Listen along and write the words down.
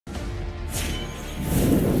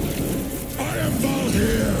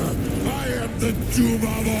here! I am the doom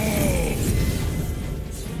of all!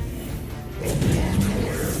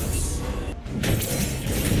 Apocalypse!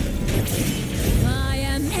 I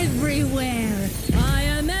am everywhere! I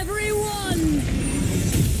am everyone!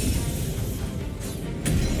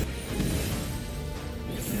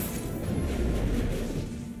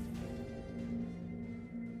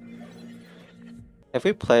 Have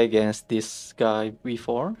we played against this guy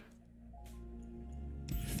before?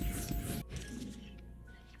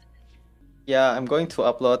 Yeah, I'm going to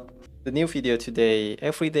upload the new video today.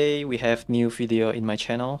 Every day we have new video in my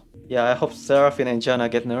channel. Yeah, I hope Seraphine and Janna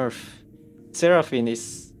get nerfed. Seraphine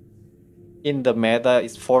is in the meta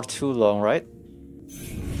is for too long, right?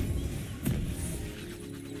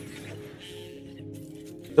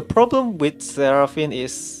 The problem with Seraphine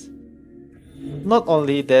is not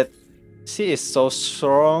only that she is so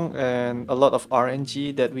strong and a lot of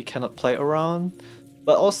RNG that we cannot play around,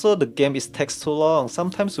 but also the game takes too long.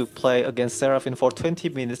 Sometimes we play against Seraphine for 20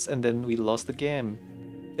 minutes and then we lost the game.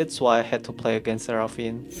 That's why I had to play against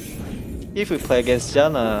Seraphine. If we play against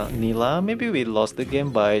Janna, Nila, maybe we lost the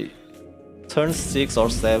game by turn 6 or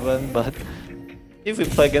 7, but if we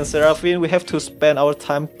play against Seraphine, we have to spend our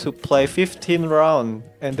time to play 15 rounds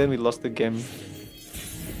and then we lost the game.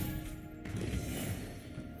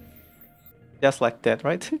 Just like that,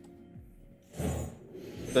 right?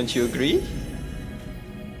 Don't you agree?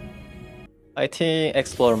 I think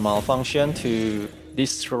explore malfunction to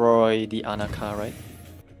destroy the Anaakca, right?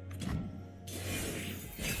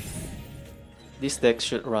 This deck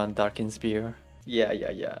should run Darkin Spear.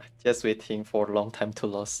 Yeah. Just waiting for a long time to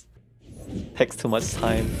lose. Takes too much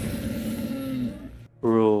time.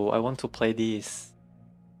 Bro, I want to play this.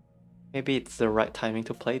 Maybe it's the right timing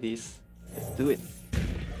to play this. Let's do it.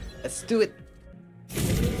 Let's do it.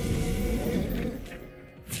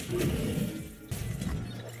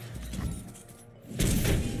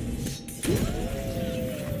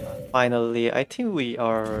 Finally, I think we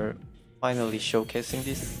are finally showcasing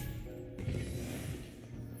this.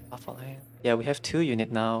 Avalanche. Yeah, we have 2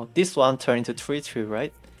 units now. This one turned into 3-2,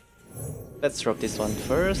 right? Let's drop this one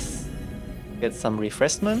first. Get some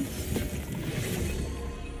refreshment.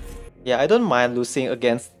 Yeah, I don't mind losing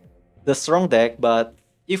against the strong deck, but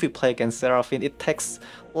if we play against Seraphine, it takes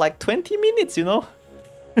like 20 minutes, you know?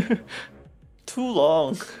 Too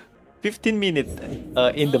long. 15 minutes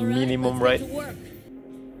in the minimum, right?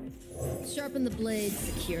 Sharpen the blade,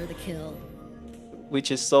 secure the kill. Which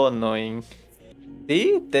is so annoying.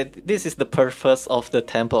 See? This is the purpose of the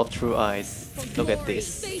Temple of True Eyes. Look at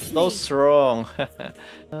this. So strong.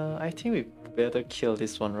 I think we better kill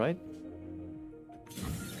this one, right?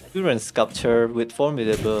 Duran Sculpture with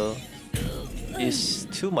Formidable is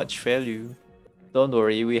too much value. Don't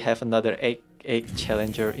worry, we have another egg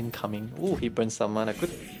challenger incoming. Ooh, he burned some mana. Good.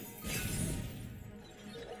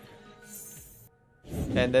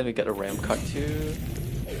 And then we got a Ram card too.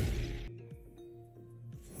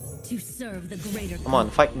 To serve the greater. Come on,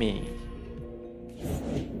 fight me.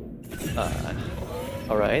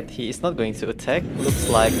 Alright, he is not going to attack. Looks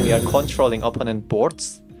like we are controlling opponent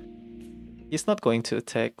boards. He's not going to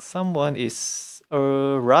attack. Someone is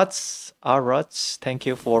Rats. Rats, thank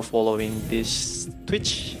you for following this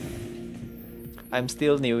Twitch. I'm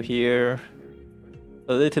still new here.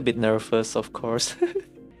 A little bit nervous, of course.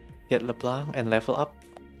 Get LeBlanc and level up.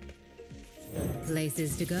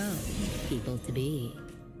 Places to go, people to be.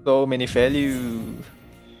 So many value.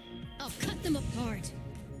 I'll cut them apart.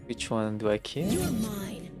 Which one do I kill? You're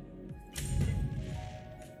mine.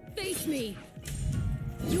 Face me.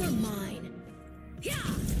 You're mine. Yeah.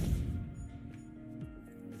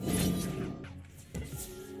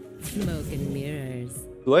 Smoke and mirrors.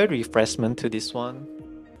 Do I refreshment to this one?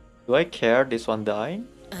 Do I care this one dying?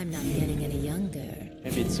 I'm not getting any younger.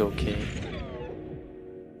 Maybe it's okay.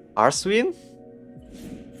 Arswin?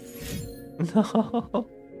 No.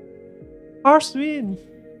 Arswin!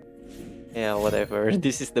 Yeah, whatever.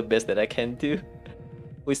 This is the best that I can do.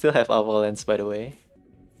 We still have Avalanche, by the way.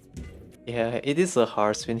 Yeah, it is a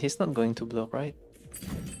Arswin. He's not going to block, right?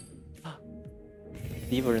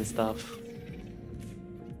 Lever and stuff.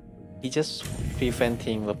 He just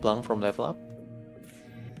preventing LeBlanc from level up.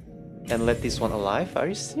 And let this one alive? Are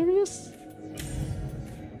you serious?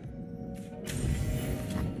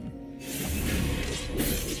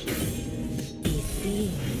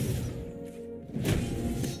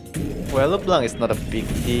 Well, LeBlanc is not a big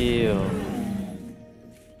deal.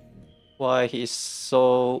 Why he is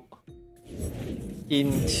so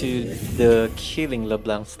into the killing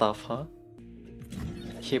LeBlanc stuff, huh?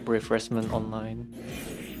 Keep refreshment online.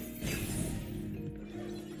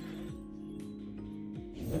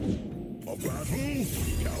 A battle?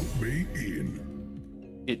 Count me in.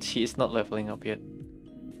 He is not leveling up yet.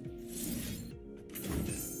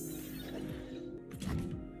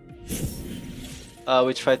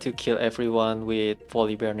 We try to kill everyone with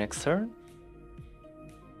Volibear next turn.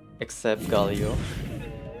 Except Galio.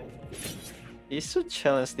 He should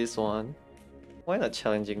challenge this one. Why not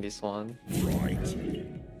challenging this one? Right.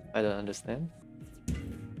 I don't understand.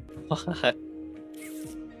 What?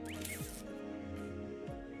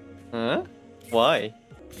 Huh? Why?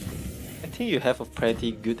 I think you have a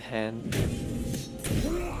pretty good hand.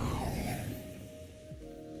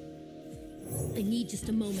 I need just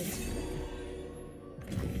a moment.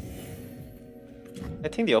 I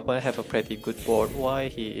think the opponent have a pretty good board. Why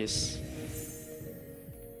he is...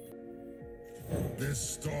 This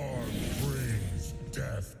storm brings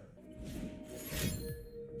death.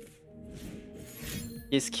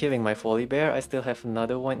 He's killing my Volibear. I still have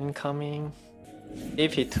another one incoming.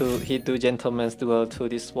 If he do Gentleman's Duel to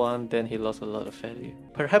this one, then he lost a lot of value.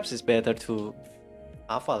 Perhaps it's better to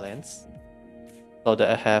Avalanche, so that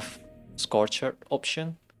I have Scorched Earth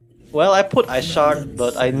option. Well, I put Ice Shard,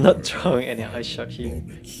 but I'm not drawing any Ice Shard here.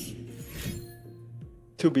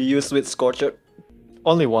 To be used with Scorched Earth.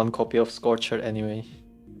 Only one copy of Scorched Earth anyway.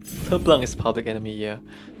 LeBlanc is public enemy, yeah.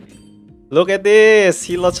 Look at this!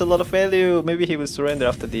 He lost a lot of value. Maybe he will surrender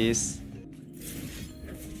after this.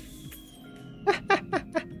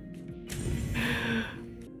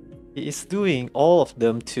 He is doing all of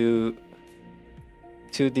them to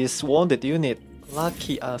this wounded unit.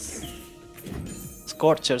 Lucky us.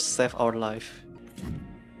 Scorchers save our life.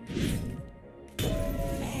 I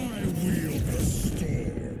wield the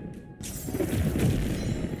storm.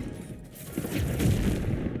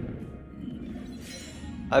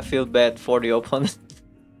 I feel bad for the opponent.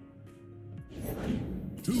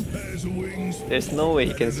 Two pairs of wings. There's no way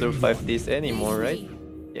he can survive this anymore, right?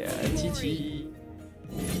 Yeah, GG.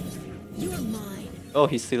 You're mine. Oh,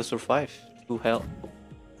 he still survived. To hell.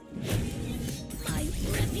 My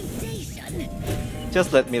reputation.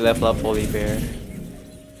 Just let me level up Volibear.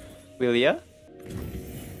 Will ya?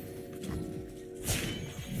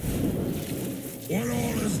 When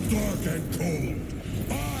all is dark and cold,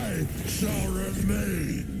 I shall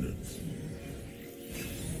remain.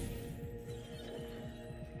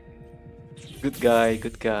 Good guy,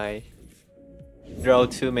 good guy. Draw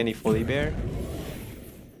too many Volibear.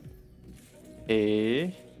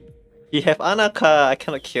 Okay. He have Anaakca. I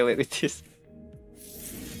cannot kill it with this.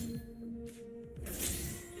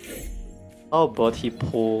 How about he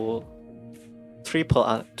pull two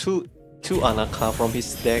Anaakca from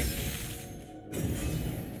his deck?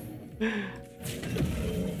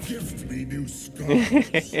 Gift me new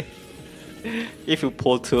scars. If you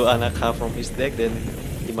pull two Anaakca from his deck, then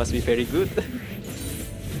he must be very good.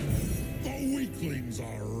 The weaklings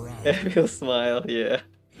are round. Evil smile, yeah.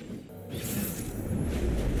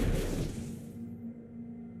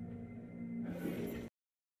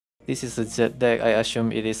 This is a Jet deck. I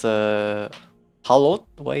assume it is a Hallowed.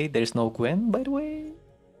 Wait, there is no Gwen, by the way.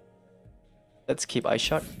 Let's keep Ice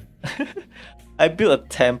Shard. I built a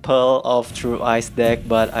Temple of True Ice deck,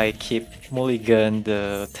 but I keep mulligan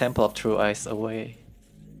the Temple of True Ice away.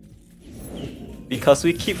 Because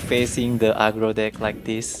we keep facing the aggro deck like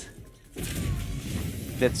this.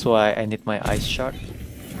 That's why I need my Ice Shard.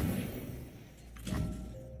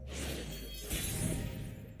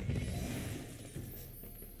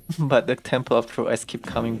 But the Temple of True Ice keep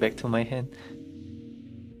coming back to my hand.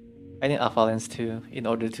 I need Avalanche too, in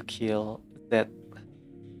order to kill that.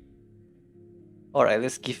 Alright,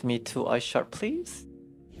 let's give me 2 Ice Shard, please.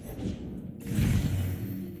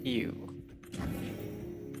 Ew.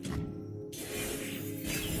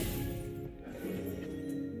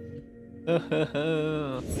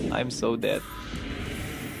 I'm so dead.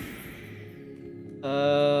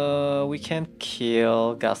 We can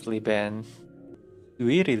kill Ghastly Band. Do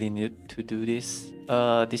we really need to do this?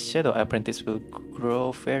 This Shadow Apprentice will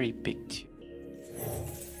grow very big too.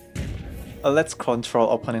 Let's control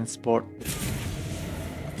opponent's board.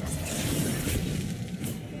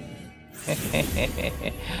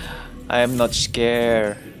 I am not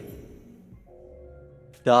scared.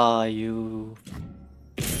 Die, you.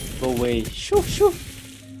 Go away. Shoo, shoo.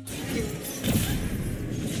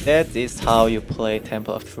 That is how you play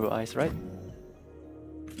Temple of True Ice, right?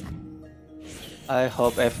 I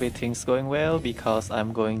hope everything's going well because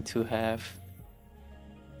I'm going to have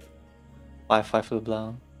 5/5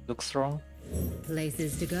 LeBlanc. Looks strong.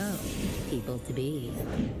 Places to go, people to be.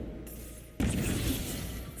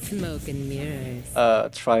 Smoke and mirrors.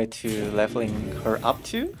 Try to leveling her up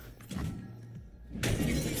too.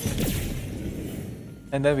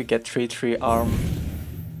 And then we get 3/3 arm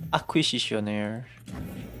Acquisitioner.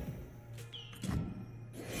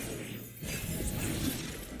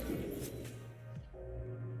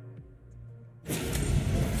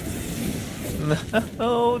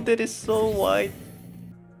 No, that is so white.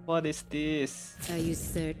 What is this? Are you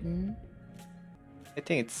certain? I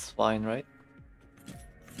think it's fine, right?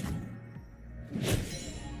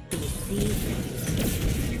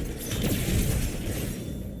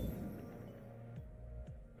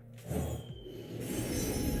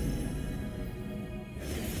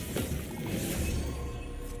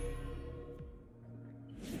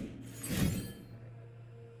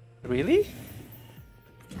 Really?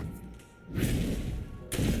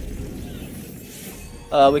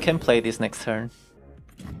 We can play this next turn.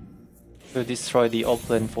 We'll destroy the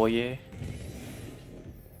upland Voyage.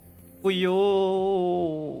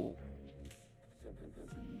 Uyo!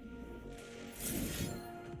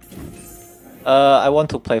 I want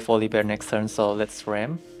to play Volibear next turn, so let's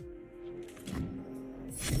ram.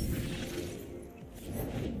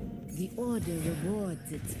 The order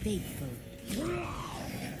rewards its faithful.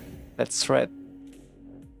 Let's threat.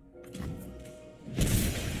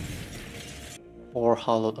 4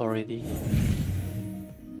 hollowed already.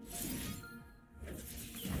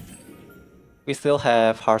 We still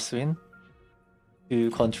have Hearthwind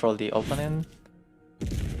to control the opponent.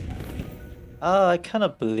 I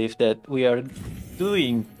cannot believe that we are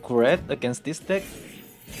doing great against this deck.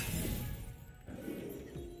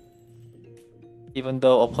 Even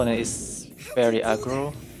though opponent is very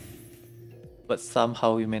aggro. But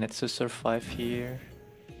somehow we managed to survive here.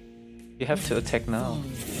 We have to attack now.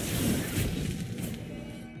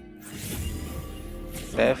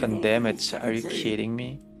 7 damage, are you kidding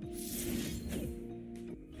me?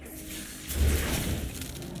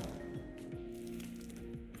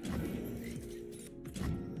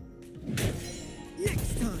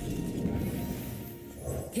 Next time.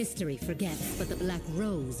 History forgets, but the Black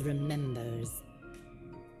Rose remembers.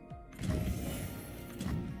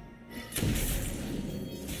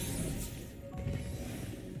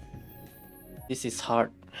 This is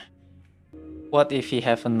hard. What if he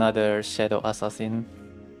have another Shadow Assassin?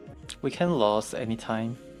 We can lose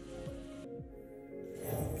anytime.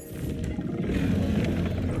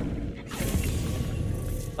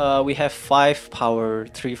 We have 5 power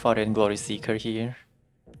Trifarian Gloryseeker here.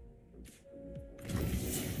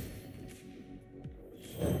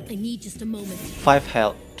 I need just a moment. 5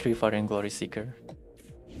 health Trifarian Gloryseeker.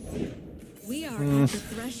 We are at the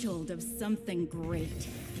threshold of something great.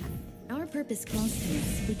 Our purpose calls to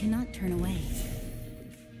us. We cannot turn away.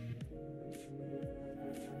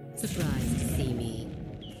 Surprised to see me.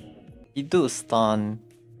 He do stun.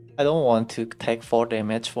 I don't want to take 4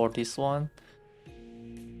 damage for this one.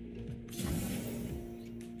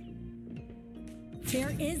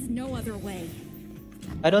 There is no other way.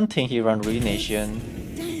 I don't think he run Ruination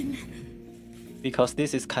Then because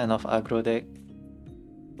this is kind of aggro deck.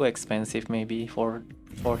 Too expensive maybe for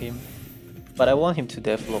him. But I want him to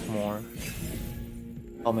develop more.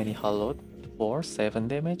 How many hollowed? 4, 7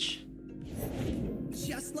 damage?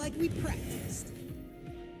 Just like we practiced.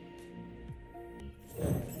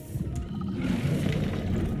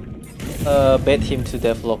 Bet him to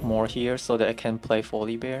develop more here so that I can play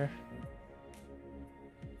Volibear.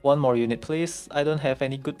 1 more unit please. I don't have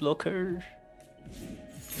any good blocker.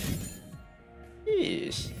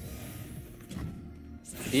 Yeesh.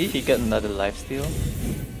 See, he got another lifesteal.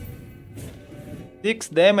 6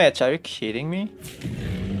 damage, are you kidding me?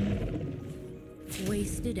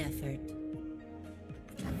 Wasted effort.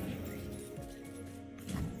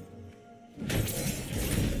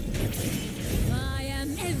 I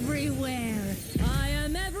am everywhere. I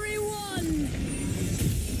am everyone.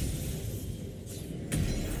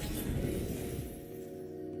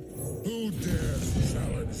 Who dares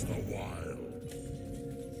challenge the wild?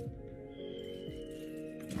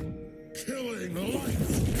 Killing life!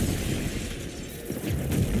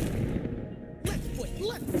 Left foot,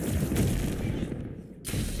 left.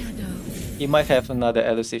 Shadow. He might have another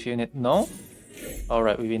elusive unit. No?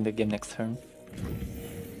 Alright, we win the game next turn.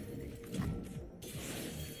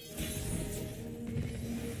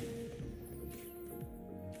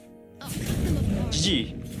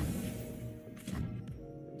 GG.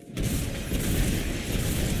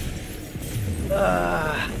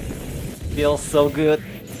 Feels so good.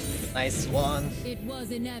 Nice one. It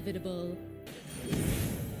was inevitable.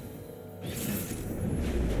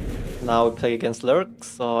 Now we play against Lurk,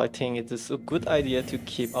 so I think it is a good idea to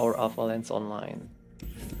keep our Avalanche online.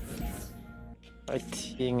 I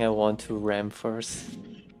think I want to ram first.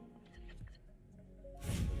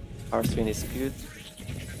 Hearthwind is good.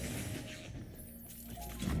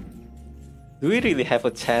 Do we really have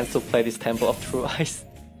a chance to play this Temple of True Eyes?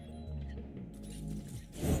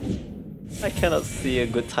 I cannot see a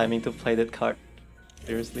good timing to play that card.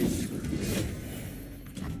 Seriously.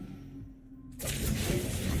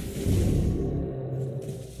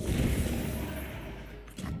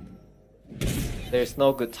 There's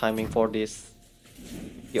no good timing for this.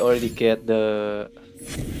 He already get the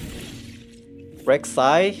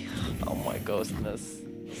Rek'Sai. Oh my goodness.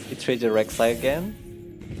 He triggered Rek'Sai again.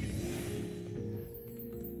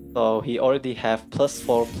 So he already have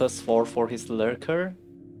 +4/+4 for his lurker.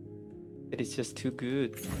 It is just too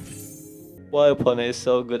good. Why opponent is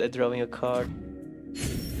so good at drawing a card.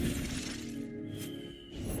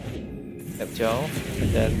 Joe,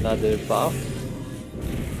 and then another buff.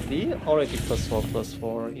 See, already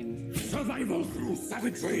 +4/+4 in. Survival through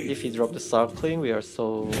savagery. If he drop the Sarkling, we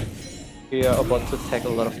are about to take a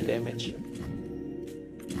lot of damage.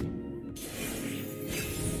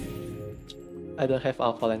 I don't have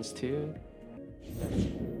Avalanche too.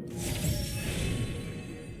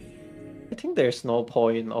 I think there's no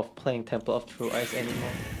point of playing Temple of True Ice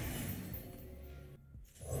anymore.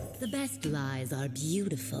 The best lies are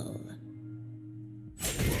beautiful.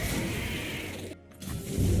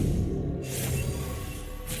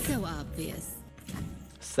 So obvious.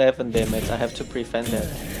 7 damage, I have to prevent that.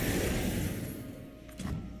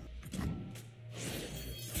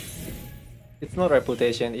 It's not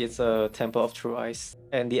reputation, it's a Temple of True Ice.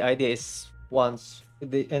 And the idea is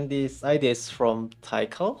this idea is from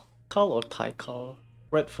Tychal?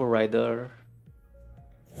 Wrathful Rider.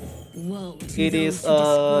 Woe to It those is who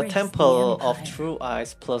a disgrace Temple the of Empire. True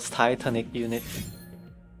Ice plus Titanic unit.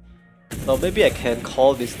 So maybe I can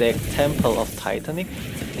call this deck Temple of Titanic.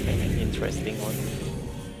 Interesting one.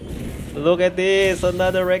 Look at this,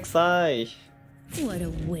 another Rek'Sai. What a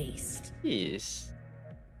waste. Yes.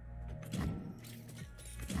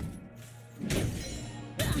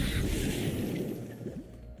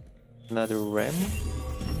 Another Ram.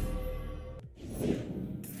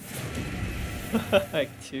 Like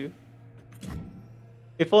 2.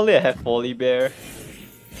 If only I have Volibear.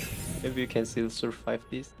 Maybe you can still survive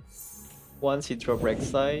this. Once he drop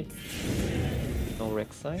Rek'Sai. No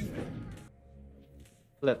Rek'Sai.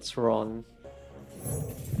 Let's run.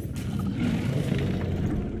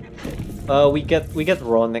 We get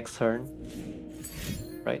Rhond next turn.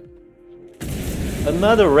 Right?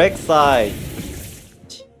 Another Rek'Sai!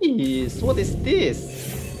 Jeez, what is this?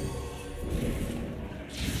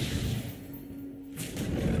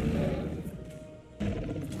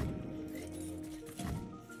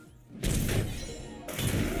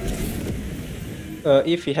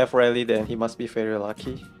 If he have rally, then he must be very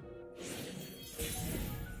lucky.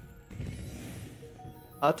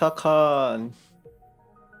 Atakhan!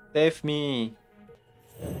 Save me!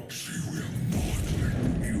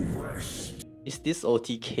 Is this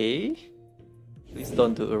OTK? Please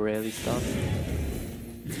don't do a rally stuff.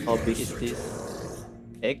 How big is this?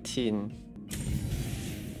 18.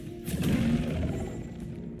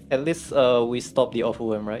 At least we stop the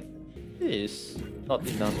Overwhelm, right? Yes, not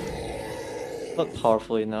enough. Not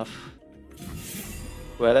powerful enough.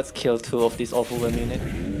 Well, let's kill 2 of this Overwhelm unit.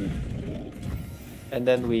 And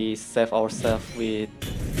then we save ourselves with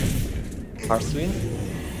Hearthwind.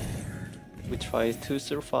 We try to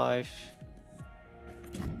survive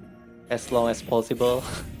as long as possible.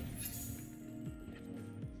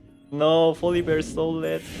 No, Volibear is so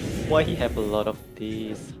late. Why he have a lot of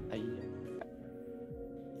these?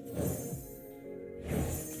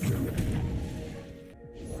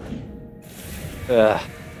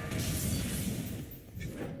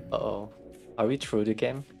 Uh-oh. Are we through the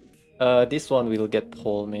game? This one will get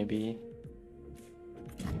pulled maybe.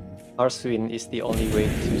 Hearthwind is the only way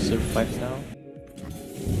to survive now.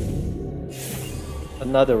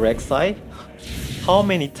 Another Rek'Sai? How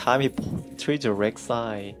many times he triggered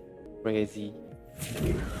Rek'Sai? Crazy.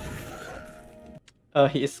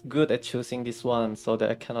 He is good at choosing this one so that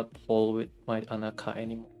I cannot pull with my Anaakca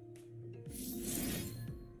anymore.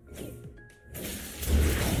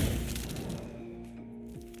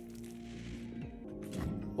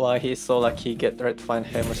 Why he's so lucky get Redfine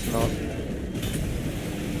Hammer's now.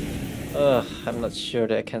 I'm not sure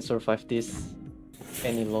that I can survive this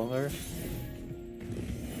any longer.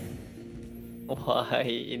 Why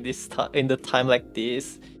in the time like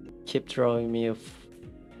this keep drawing me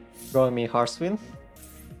Hearthwind?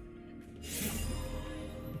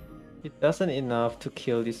 It doesn't enough to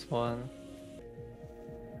kill this one.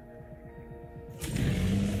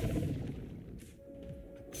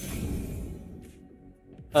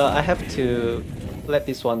 I have to let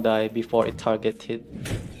this one die before it target hit,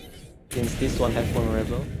 since this one has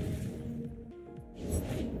vulnerable.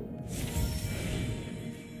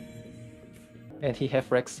 And he have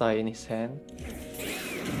Rek'Sai in his hand.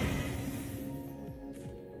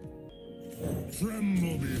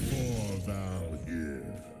 Tremble before thou hear.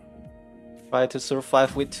 Try to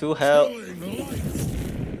survive with 2 health. Killing light.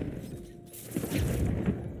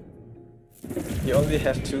 You only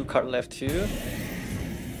have 2 cards left too.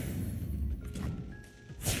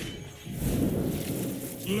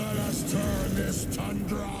 Let us turn this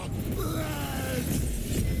tundra red!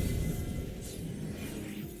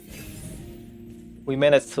 We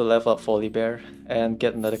managed to level up Volibear and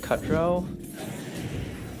get another card draw.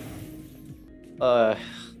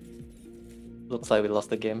 Looks like we lost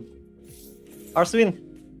the game. Hearthwind!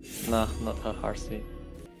 Nah, not a Hearthwind.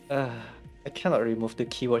 I cannot remove the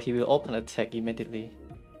keyword, he will open attack immediately.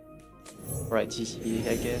 Right, GG,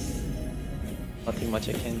 I guess. Nothing much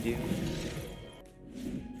I can do.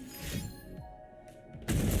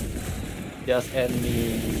 Just end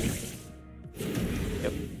me.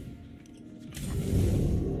 Yep.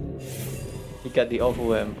 He got the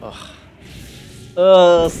Overwhelm.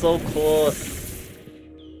 So close.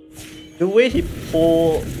 The way he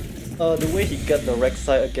pulled, the way he got the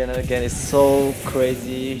Rek'Sai again and again is so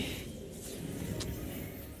crazy.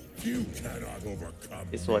 You cannot overcome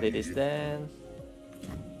It's what it is then.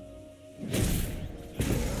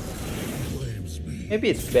 claims me. Maybe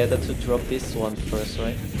it's better to drop this one first,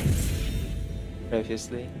 right?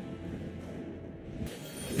 Previously.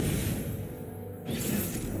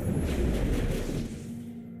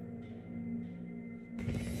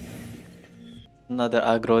 Another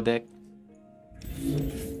aggro deck.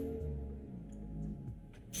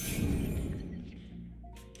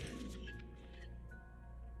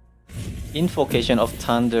 Invocation of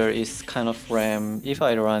Thunder is kind of RAM. If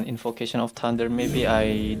I run Invocation of Thunder, maybe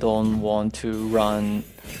I don't want to run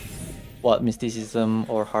Mysticism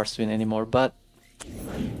or Hearthwind anymore, but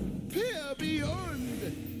Peer beyond.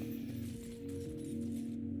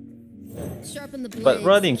 Sharpen the blades. But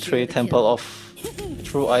running sure 3 to Temple kill. of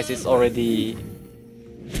True Ice is already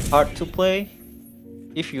hard to play.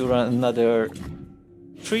 If you run another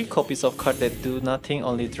 3 copies of card that do nothing,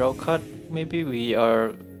 only draw card, maybe we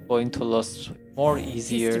are going to lose more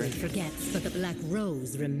easier. History forgets, but the Black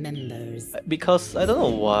Rose remembers. Because I don't know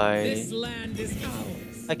why This land is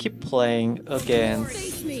ours. I keep playing against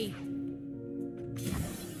Face me.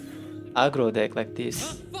 aggro deck like A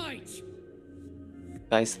this. fight.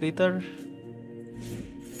 Sky Splitter?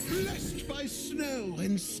 Blessed by snow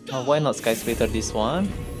and stars. Why not Sky Splitter this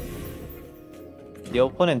one? The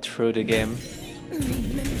opponent threw the game.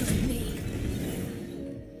 Remember me.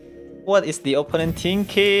 What is the opponent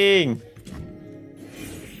thinking?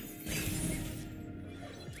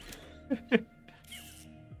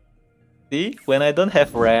 See? When I don't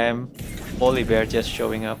have RAM, Volibear just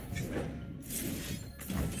showing up.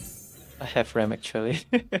 I have RAM actually.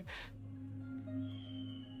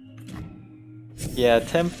 Yeah,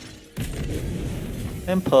 Temple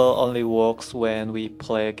only works when we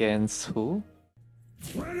play against who?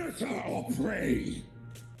 Predator or prey?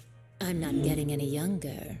 I'm not getting any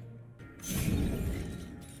younger.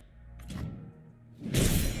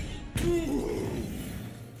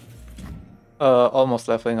 Almost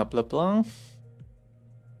leveling up LeBlanc.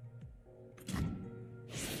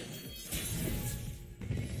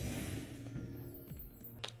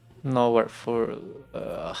 No word for.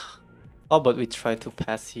 How about we try to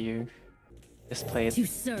pass here? Just play it. To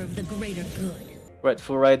serve the greater good.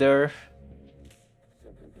 Wrathful Rider.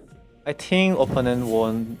 I think opponent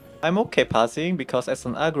won. I'm okay passing because as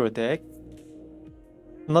an aggro deck,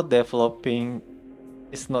 not developing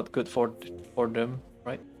is not good for them,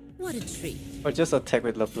 right? What a treat. Or just attack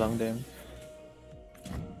with LeBlanc then.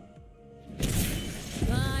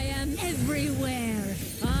 I am everywhere.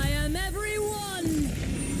 I am everyone.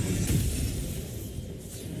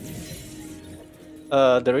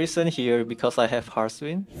 The reason here because I have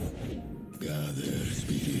Hearthwind. Gather,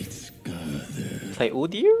 spirits, gather. Play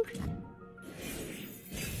Udyr?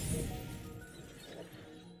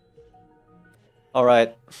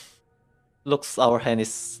 Alright. Looks our hand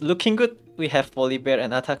is looking good. We have Volibear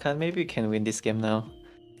and Atakhan. Maybe we can win this game now.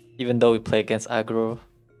 Even though we play against aggro.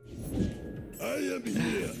 I am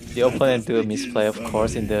here. The opponent do a misplay of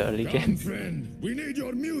course in the early Come, game. friend. We need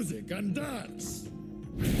your music and dance.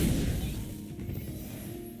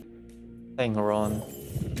 Playing Rhond.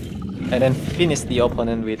 And then finish the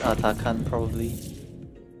opponent with Atakhan probably.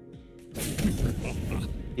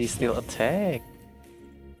 He still attack.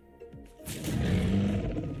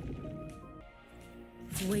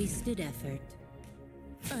 Wasted effort.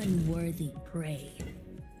 Unworthy prey.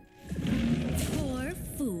 Poor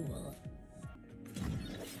fool.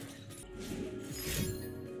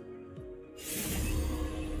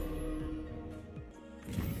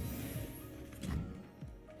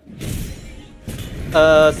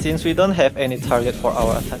 Since we don't have any target for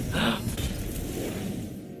our attack.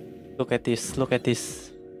 Look at this, look at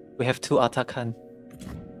this. We have 2 Atakhan.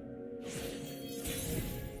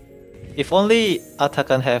 If only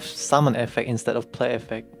Atakhan have summon effect instead of play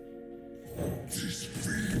effect. This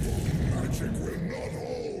feeble magic will not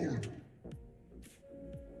hold.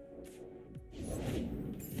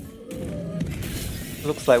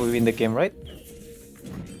 Looks like we win the game, right?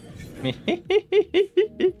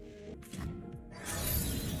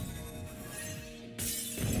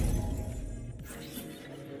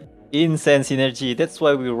 Insane synergy, that's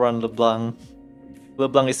why we run LeBlanc.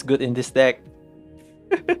 LeBlanc is good in this deck.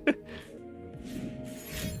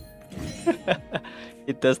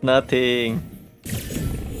 It does nothing.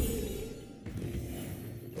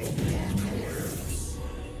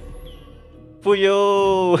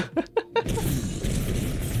 Puyo!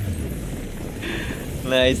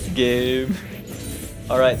 Nice game.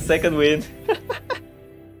 Alright, second win.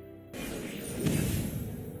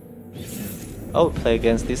 I'll play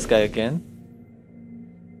against this guy again.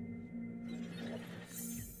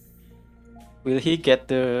 Will he get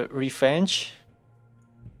the revenge?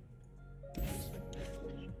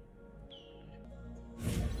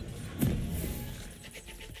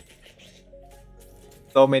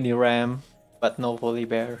 So many RAM, but no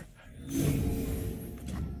Volibear.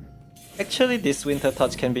 Actually, this Winter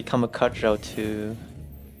Touch can become a card draw too.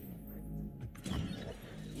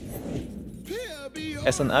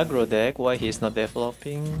 As an aggro deck, why he's not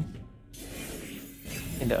developing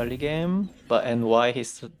in the early game, and why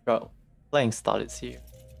he's playing Starlets here.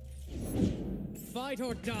 Fight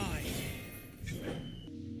or die.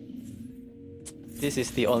 This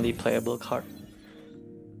is the only playable card.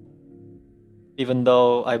 Even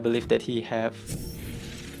though I believe that he have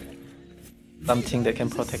something that can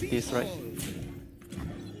protect this, right?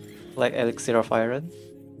 Like Elixir of Iron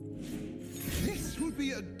This would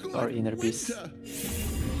be a good or Inner Beast. winter.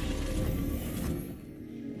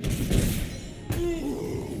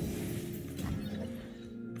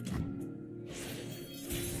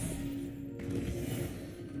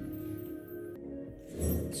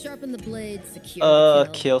 Sharpen the blade, secure the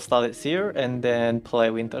kill. Kill Starlets here and then play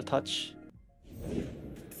Winter Touch.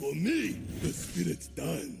 For me, the spirit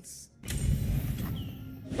dance.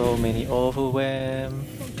 So many Overwhelm.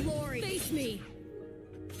 For glory, face me.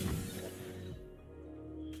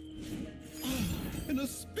 An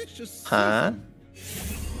auspicious Huh?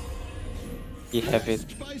 season. He have it.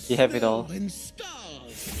 Blessed by He have it all. snow and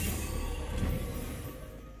stars.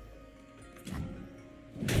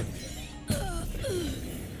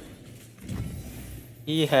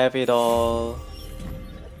 He have it all.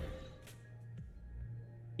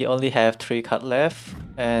 He only have 3 cards left,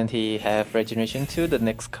 and he have Regeneration 2. The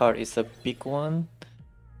next card is a big one.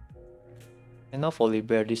 And now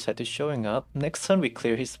Volibear decided showing up. Next turn we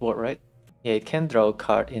clear his board, right? Yeah, it can draw a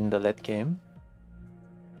card in the late game.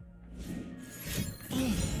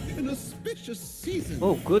 An auspicious season.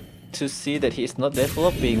 Oh, good to see that he is not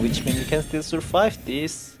developing, which means he can still survive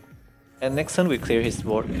this. And next turn we clear his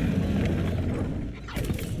board.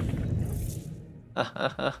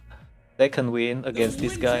 They can win against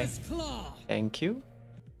this guy. Thank you.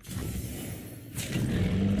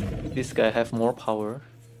 This guy have more power.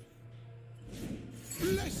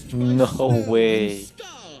 Blessed by No snow way. and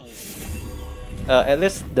stars. At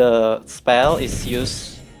least the spell is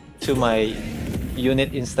used to my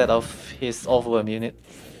unit instead of his Overwhelm unit.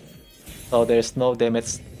 So there's no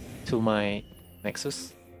damage to my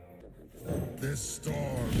Nexus. This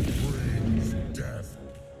storm brings death.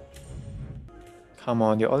 Come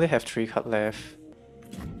on, you only have 3 cards left.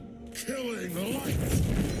 Killing light.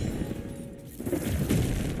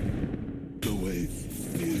 The way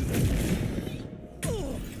filled.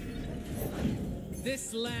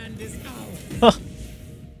 This land is ours.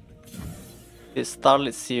 This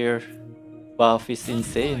Starlit Seer buff is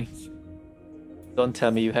insane. Don't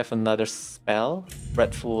tell me you have another spell?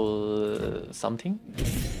 Wrathful something?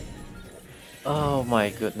 Oh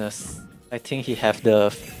my goodness. I think he have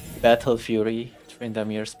the Battle Fury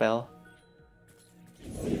Trindamir spell.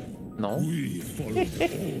 No? We follow the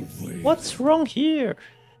old way. What's wrong here?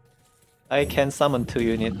 I can summon 2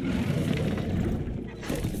 units.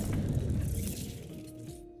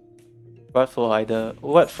 Wrathful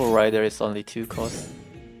Rider is only 2 cost.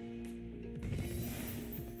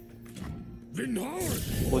 Vinhard.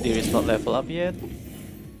 Udyr is not level up yet.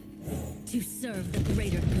 To serve the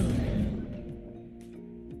greater good.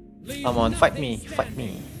 Come on, fight me, fight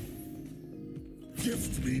me.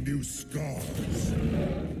 Gift me new scars.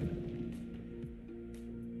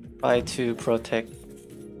 Try to protect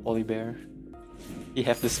Volibear. He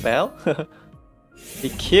have the spell? He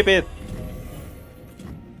keep it!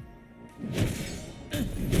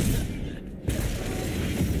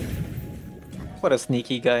 What a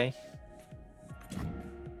sneaky guy.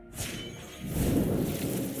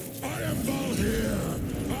 I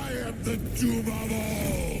doom of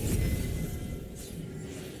all!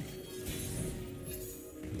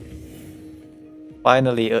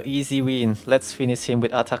 Finally, a easy win. Let's finish him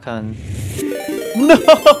with Atakhan.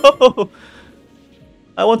 No!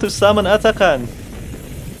 I want to summon Atakhan.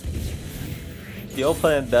 The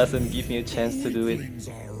opponent doesn't give me a chance to do it. Weaklings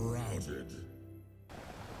are